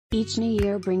Each new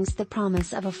year brings the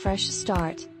promise of a fresh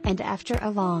start, and after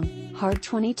a long, hard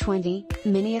 2020,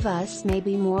 many of us may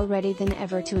be more ready than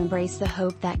ever to embrace the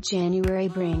hope that January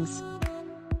brings.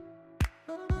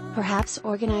 Perhaps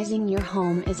organizing your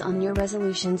home is on your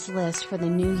resolutions list for the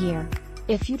new year.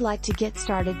 If you'd like to get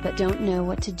started but don't know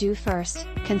what to do first,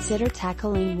 consider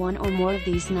tackling one or more of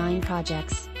these 9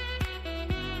 projects.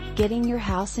 Getting your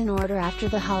house in order after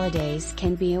the holidays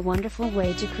can be a wonderful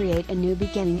way to create a new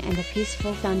beginning and a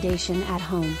peaceful foundation at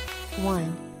home.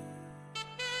 1.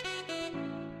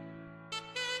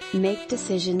 Make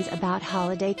decisions about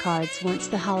holiday cards once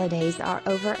the holidays are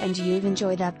over and you've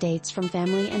enjoyed updates from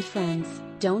family and friends.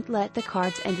 Don't let the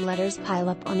cards and letters pile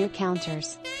up on your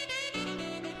counters.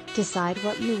 Decide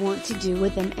what you want to do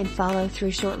with them and follow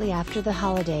through shortly after the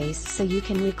holidays so you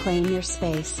can reclaim your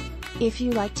space. If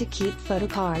you like to keep photo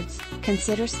cards,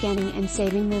 consider scanning and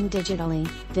saving them digitally,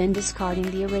 then discarding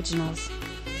the originals.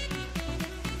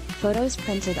 Photos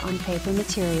printed on paper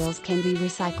materials can be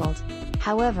recycled.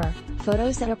 However,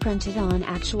 photos that are printed on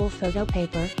actual photo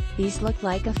paper, these look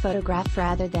like a photograph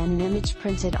rather than an image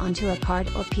printed onto a card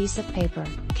or piece of paper,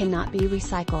 cannot be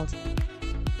recycled.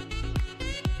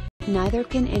 Neither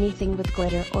can anything with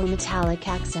glitter or metallic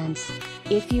accents.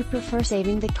 If you prefer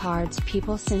saving the cards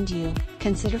people send you,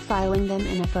 consider filing them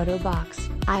in a photo box,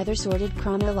 either sorted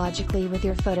chronologically with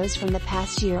your photos from the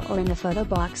past year or in a photo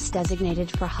box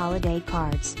designated for holiday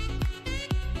cards.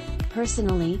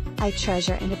 Personally, I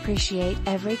treasure and appreciate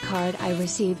every card I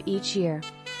receive each year.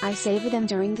 I savor them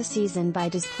during the season by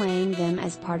displaying them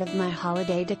as part of my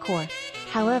holiday decor.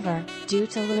 However, due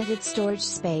to limited storage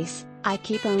space, I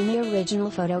keep only original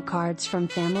photo cards from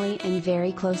family and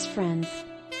very close friends.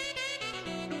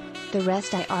 The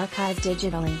rest I archive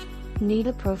digitally. Need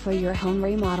a pro for your home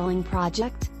remodeling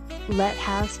project? Let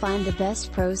House find the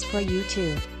best pros for you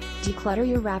too. Declutter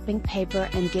your wrapping paper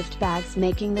and gift bags.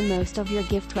 Making the most of your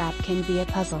gift wrap can be a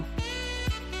puzzle.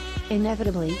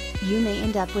 Inevitably, you may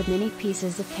end up with many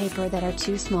pieces of paper that are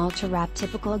too small to wrap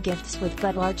typical gifts with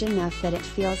but large enough that it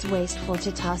feels wasteful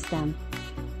to toss them.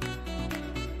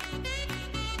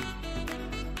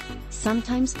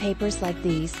 Sometimes papers like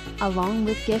these, along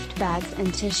with gift bags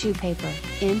and tissue paper,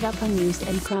 end up unused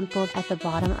and crumpled at the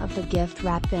bottom of the gift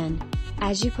wrap bin.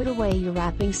 As you put away your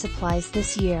wrapping supplies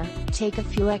this year, take a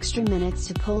few extra minutes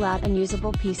to pull out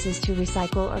unusable pieces to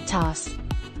recycle or toss.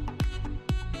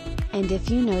 And if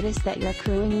you notice that you're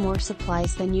accruing more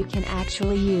supplies than you can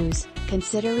actually use,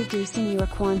 consider reducing your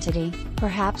quantity,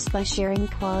 perhaps by sharing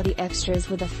quality extras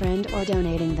with a friend or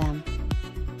donating them.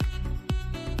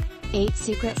 8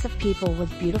 Secrets of People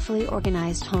with Beautifully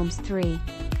Organized Homes. 3.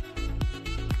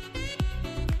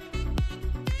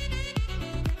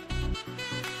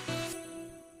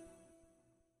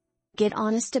 Get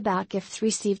honest about gifts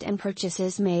received and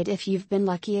purchases made. If you've been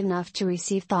lucky enough to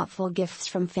receive thoughtful gifts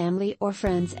from family or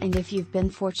friends, and if you've been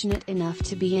fortunate enough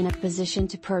to be in a position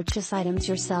to purchase items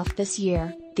yourself this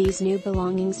year, these new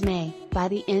belongings may, by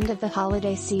the end of the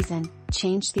holiday season,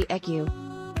 change the EQ.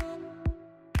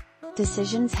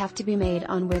 Decisions have to be made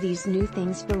on where these new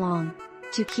things belong.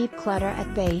 To keep clutter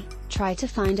at bay, try to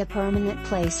find a permanent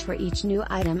place for each new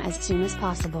item as soon as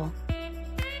possible.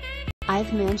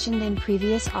 I've mentioned in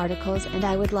previous articles, and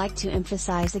I would like to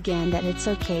emphasize again, that it's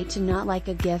okay to not like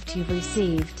a gift you've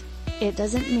received. It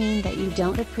doesn't mean that you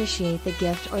don't appreciate the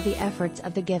gift or the efforts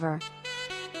of the giver.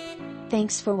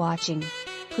 Thanks for watching.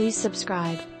 Please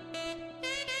subscribe.